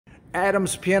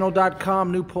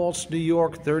AdamsPiano.com, New Paltz, New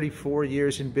York, 34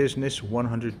 years in business,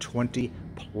 120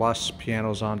 plus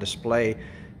pianos on display.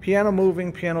 Piano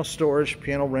moving, piano storage,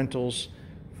 piano rentals,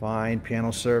 fine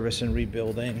piano service and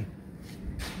rebuilding,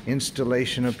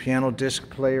 installation of piano disc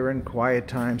player and quiet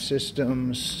time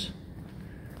systems,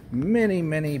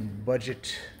 many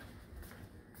budget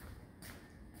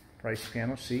price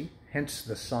pianos, see, hence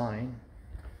the sign.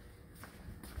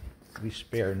 We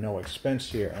spare no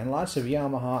expense here, and lots of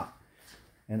Yamaha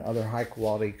and other high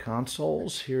quality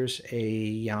consoles. Here's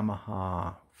a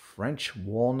Yamaha French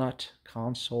walnut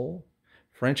console.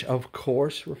 French, of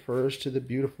course, refers to the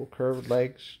beautiful curved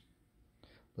legs.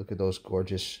 Look at those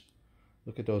gorgeous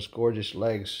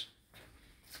legs.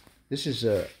 This is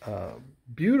a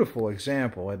beautiful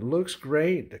example. It looks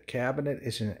great. The cabinet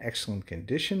is in excellent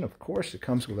condition. Of course, it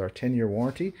comes with our 10-year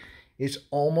warranty. It's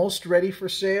almost ready for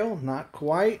sale. Not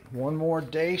quite. One more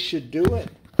day should do it.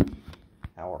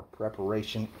 Our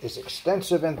preparation is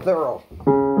extensive and thorough. It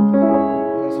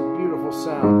has a beautiful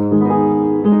sound.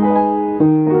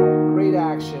 Great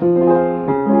action.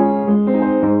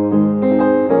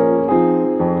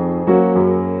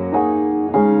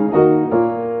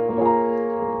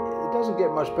 It doesn't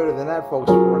get much better than that,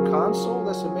 folks. For a console,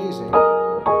 that's amazing.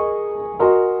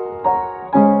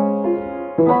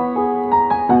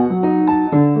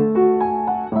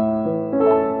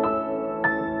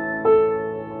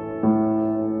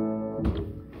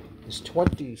 It's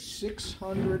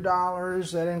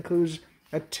 $2,600. That includes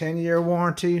a 10-year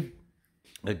warranty.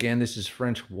 Again, this is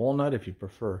French walnut if you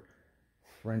prefer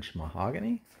French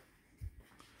mahogany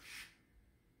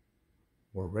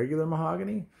or regular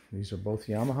mahogany. These are both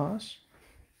Yamahas.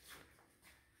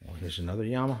 Well, here's another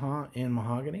Yamaha in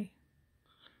mahogany.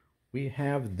 We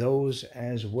have those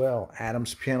as well.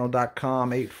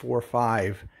 AdamsPiano.com,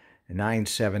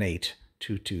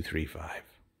 845-978-2235.